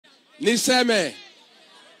niseme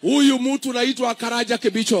huyu mtu naitwa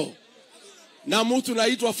Kalenjin-Kikuyu na mtu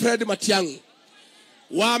naitwa Fred Matiang'i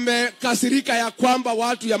wamekasirika ya kwamba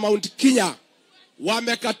watu ya Mount Kenya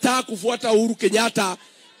wamekataa kufuata Uhuru Kenyatta,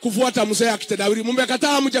 kufuata mzee kitendawili.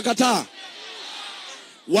 Mmekataa, mjakataa.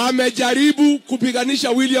 Wamejaribu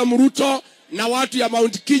kupiganisha William Ruto na watu ya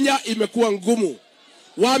Mount Kenya, imekuwa ngumu.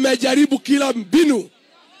 Wamejaribu kila mbinu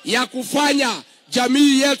ya kufanya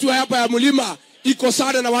jamii yetu hapa ya mlima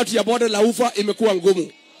ikosane na watu ya bonde la ufa, imekuwa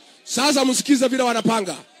ngumu. Sasa msikize vile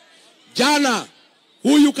wanapanga. Jana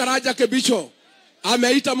huyu Kalenjin-Kikuyu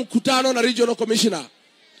ameita mkutano na regional commissioner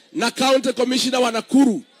na county commissioner wa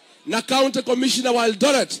Nakuru na county commissioner wa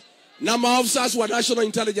Eldoret na maafisa wa National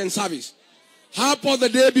Intelligence Service. Hapo the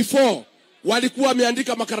day before walikuwa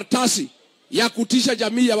wameandika makaratasi ya kutisha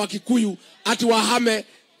jamii ya Wakikuyu ati wahame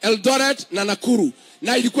Eldoret na Nakuru,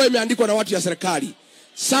 na ilikuwa imeandikwa na watu ya serikali.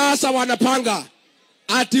 Sasa wanapanga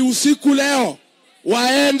ati usiku leo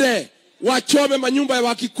waende wachome manyumba ya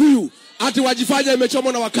Wakikuyu ati wajifanya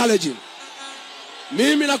imechomwa na Wakalenjin.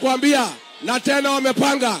 Mimi nakwambia, na tena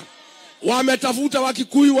wamepanga, wametafuta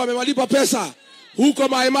Wakikuyu, wamewalipa pesa huko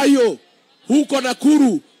Maimahio, huko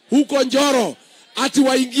Nakuru, huko Njoro, ati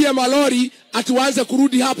waingie malori, ati waanze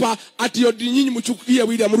kurudi hapa, ati nyinyi mchukie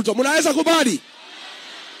William Ruto. Mnaweza kubali?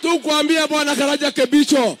 Tukwambia bwana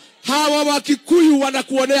Kalenjin-Kikuyu, hawa Wakikuyu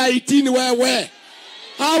wanakuonea 18 wewe.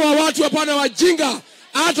 Hawa watu hapana wajinga,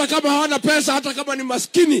 hata kama hawana pesa, hata kama ni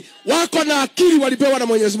maskini, wako na akili, walipewa na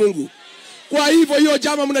Mwenyezi Mungu. Kwa hivyo hiyo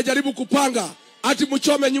jama mnajaribu kupanga ati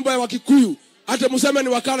mchome nyumba ya Wakikuyu, ati mseme ni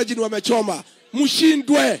Wakalenjin wamechoma,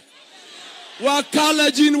 mshindwe.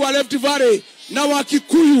 Wakalenjin wa Rift Valley na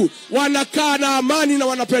Wakikuyu wanakaa na amani na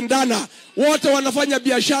wanapendana, wote wanafanya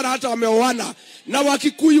biashara, hata wameoana. Na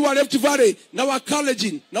Wakikuyu wa Rift Valley na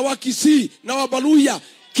Wakalenjin na Wakisii na Wabaluya,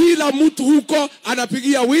 kila mtu huko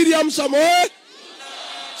anapigia William Samoei.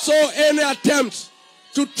 So any attempt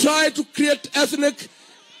to try to create ethnic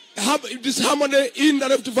disharmony in the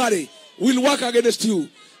Rift Valley will work against you.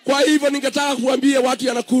 Kwa hivyo ningetaka kuambia watu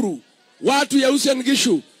ya Nakuru, watu ya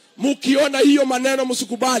Kalenjin-Kikuyu, mukiona hiyo maneno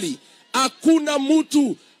msikubali. Hakuna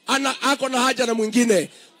mtu ako na haja na mwingine.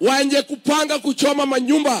 Wenye kupanga kuchoma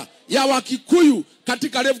manyumba ya Wakikuyu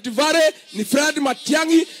katika Rift Valley ni Fred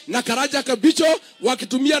Matiang'i na Kalenjin-Kikuyu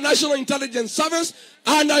wakitumia National Intelligence Service.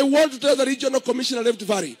 And I want to tell the regional commissioner of Rift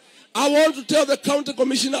Valley, I want to tell the county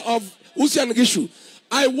commissioner of Kalenjin-Kikuyu,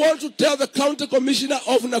 I want to tell the county commissioner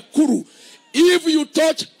of Nakuru, if you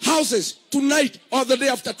touch houses tonight or the day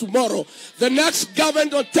after tomorrow, the next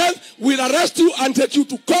government on 10th will arrest you and take you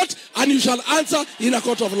to court, and you shall answer in a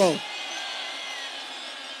court of law.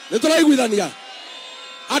 Nitolai gwithania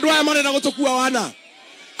adwa mane na gotokuwa wana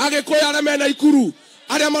agikoya ara mena Ikuru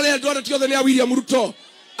aria mare ndore tiothe ni William Ruto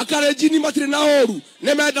Akalenjin matire na oru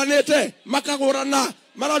ne mendanete makagurana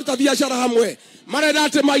mararuta biashara hamwe marenda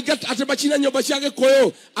ate maigat ate bachina nyumba cia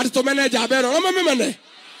Gikuyu ati tumene jabero no memene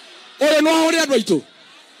oyo no hori andũ aitũ.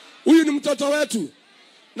 Huyu ni mtoto wetu,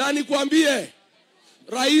 na nikwambie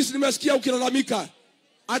rais, nimesikia ukilalamika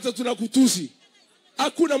hata tunakutusi.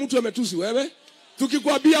 Hakuna mtu ametusi wewe.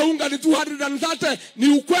 Tukikwambia unga ni 230 ni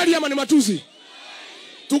ukweli ama ni matusi?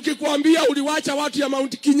 Tukikwambia uliwacha watu ya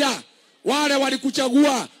Mount Kenya wale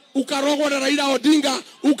walikuchagua ukarogwa na Raila Odinga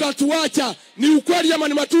ukatuacha, ni ukweli ama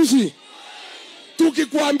ni matusi?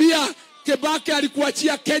 Tukikwambia Kibaki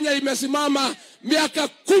alikuachia Kenya imesimama miaka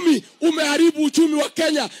 10, umeharibu uchumi wa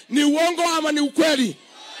Kenya, ni uongo ama ni ukweli?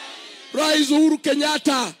 Rais Uhuru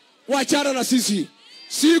Kenyatta, wachana na sisi.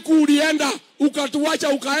 Siku ulienda ukatuacha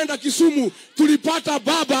ukaenda Kisumu, tulipata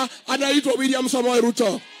baba anaitwa William Samoei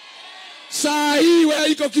Ruto. Saa hii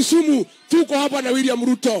wewe iko Kisumu, tuko hapa na William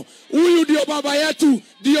Ruto. Huyu ndio baba yetu,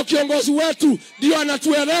 ndio kiongozi wetu, ndio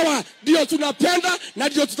anatuelewa, ndio tunapenda na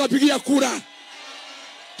ndio tutapigia kura.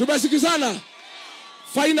 Tumesikizana?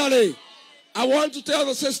 Finally, I want to tell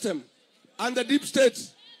the system and the deep state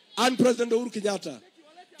and President Uhuru Kenyatta,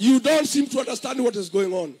 you don't seem to understand what is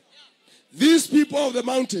going on. These people of the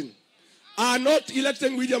mountain are not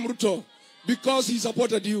electing William Ruto because he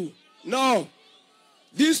supported you. No.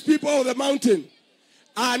 These people of the mountain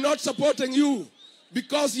are not supporting you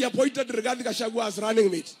because he appointed Rigathi Gachagua as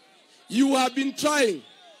running mate. You have been trying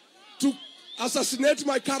to assassinate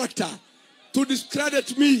my character, to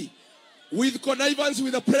discredit me with connivance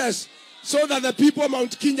with the press, so that the people of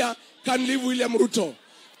Mount Kenya can leave William Ruto.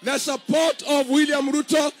 The support of William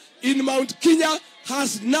Ruto in Mount Kenya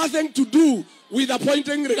has nothing to do with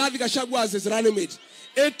appointing Rigathi Gachagua as his running mate.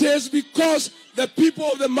 It is because the people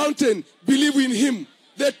of the mountain believe in him.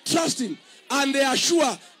 They trust him and they are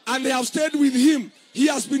sure and they have stayed with him. He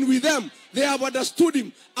has been with them They have understood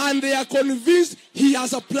him, and they are convinced he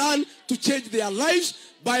has a plan to change their lives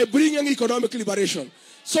by bringing economic liberation.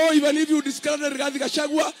 So even if you discredit Rigathi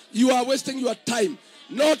Gachagua, you are wasting your time.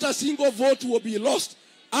 Not a single vote will be lost.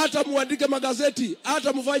 Hata muandike magazeti,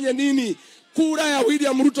 hata mufanye nini, kura ya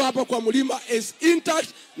William Ruto hapa kwa Mulima is intact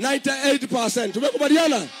 98%.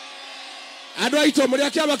 Tumekubaliana? Adwaito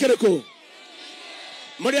muriakia makereko.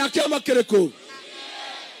 Muriakia makereko.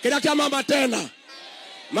 Kirakia mama tena.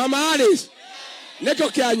 Mama Alice. Neko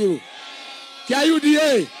kianyu. Kia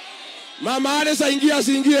UDA. Mama Alice aingia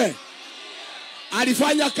siingie.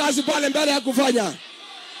 Alifanya kazi pale mbele ya kufanya.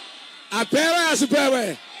 Apewe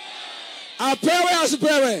asipewe. Apewe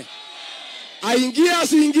asipewe. Aingie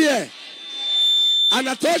asiingie.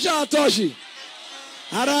 Anatosha atoshi.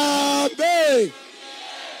 Harambee.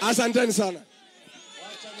 Asanteni sana.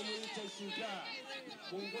 Wacha nimuite shujaa.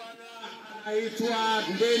 Muungwana anaitwa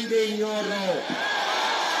Ndende Nyoro.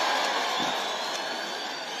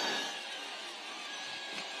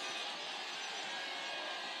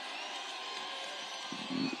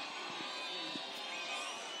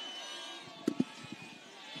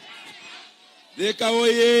 Thika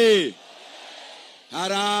oye.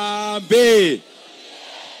 Harambee.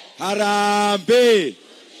 Harambee.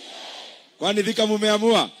 Kwani Thika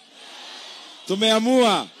mumeamua?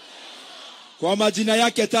 Tumeamua. Kwa majina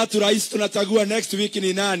yake tatu rais tunachagua next week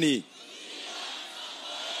ni nani?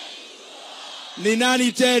 Ni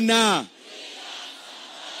nani tena?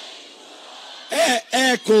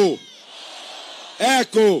 Eko.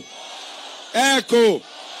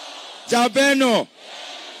 Jabeno.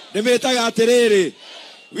 Nimetaga atiriri.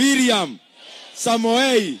 William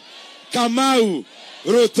Samoei Kamau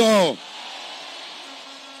Ruto.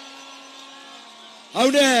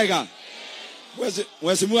 Haunega.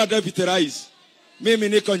 Mheshimiwa Deputy Rais, mimi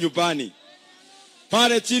niko nyumbani.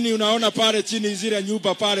 Pale chini unaona pale chini zile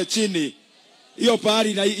nyumba pale chini. Hiyo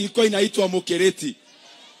pahali iko inaitwa Mukereti.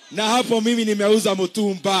 Na hapo mimi nimeuza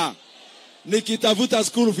mutumba. Nikitafuta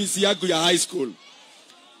school fees yangu ya high school.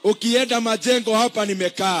 Ukienda majengo hapa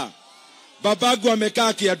nimekaa. Babagu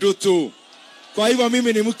amekaa Kiadutu. Kwa hivyo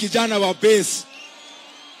mimi ni mkijana wa base.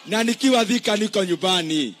 Na nikiwa Thika niko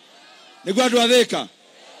nyumbani. Nikuwa tu Thika.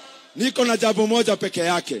 Niko na jambo moja peke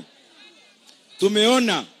yake.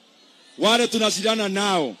 Tumeona wale tunashindana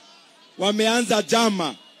nao wameanza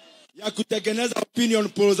jama ya kutengeneza opinion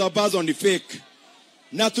polls ambazo ni fake.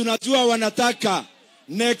 Na tunajua wanataka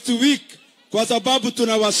next week kwa sababu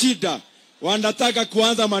tunawashida wanataka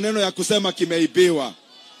kuanza maneno ya kusema kimeibiwa.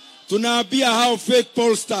 Tunaambia hao fake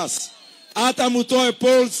pollsters hata mtoe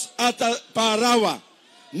polls hata parawa.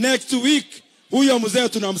 Next week huyo mzee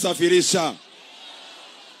tunamsafirisha.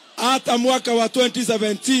 Hata mwaka wa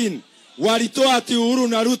 2017 walitoa ati Uhuru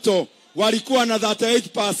na Ruto walikuwa na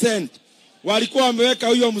 38%. Walikuwa wameweka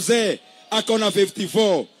huyo mzee ako na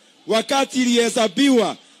 54. Wakati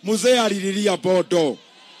ilihesabiwa mzee alililia bodo.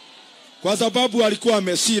 Kwa sababu alikuwa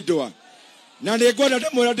ameshindwa. Na ningwa na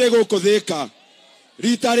ndemwe ndego kuthika.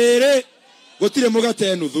 Rita rere gutire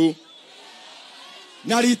mugate nuthu.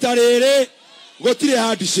 Na rita rere gutire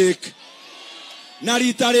handshake. Na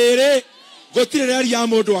rita rere gutire reri ya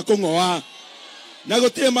mundu akungoa. Na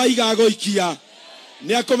gutire maiga goikia.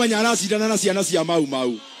 Ni akomenya aracindana na ciana cia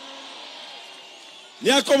mau.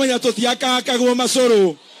 Ni akomenya tutiakakagwo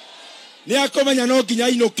macuru. Ni akomenya no nginya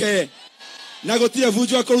inuke. Na gutire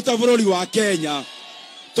bunju akuruta bururi wa Kenya.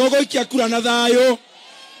 Tugoikia kura na thayo.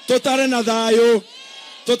 Tutare na thayo.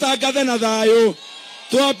 Tutangathe na thayo.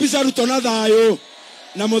 Tuapisa Ruto na thayo.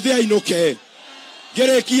 Na muthia inuke.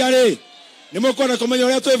 Gerekia ri. Ni mukona kumenya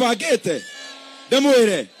uria twibangite.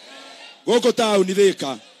 Ndemwire. Goko tauni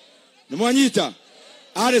Thika. Ni mwanyita.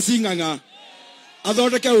 Are Sing'ang'a.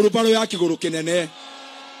 Athondeke urubaro ya kiguru kinene.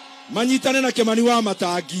 Manyitane na Kimani wa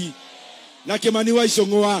Matangi. Na Kimani wa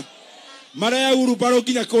Icũng'wa. Maraya urubaro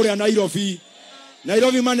nginya kuria Nairobi.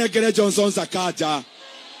 Nairobi manengere Johnson Sakaja.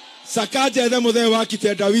 Sakaja ethe muthe wa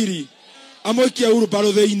Kitendawiri. Amoikie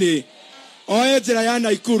urubaro theini. Oe njira ya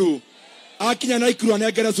Naikuru. Akinya Naikuru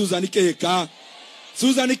anengere Susan Kihika.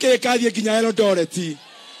 Susan Kihika thie nginya Eldoret.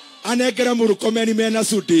 Anengere Murkomen mena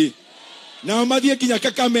Sudi. Na mathie nginya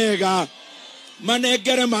Kakamega.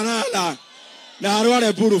 Manengere Marala. Na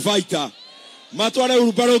harware Buru Fighter. Matware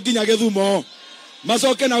urubaro nginya Githumo.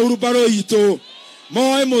 Macoke na urubaro itu.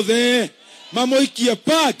 Moe muthe. Mamoikie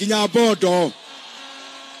pa nginya Bondo.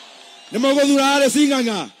 Nimoguthura Are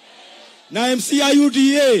Sing'ang'a. Na MC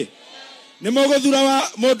UDA. Nimoguthura wa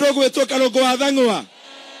mundu gwitwo Kalongo wa Thang'wa.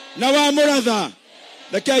 Na wa Muratha.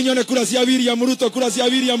 Reke nyone kura cia William Ruto, kura cia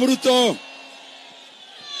William Ruto.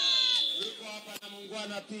 Yuko hapa na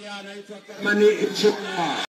muungwana pia anaitwa Kimani Ichung'wa.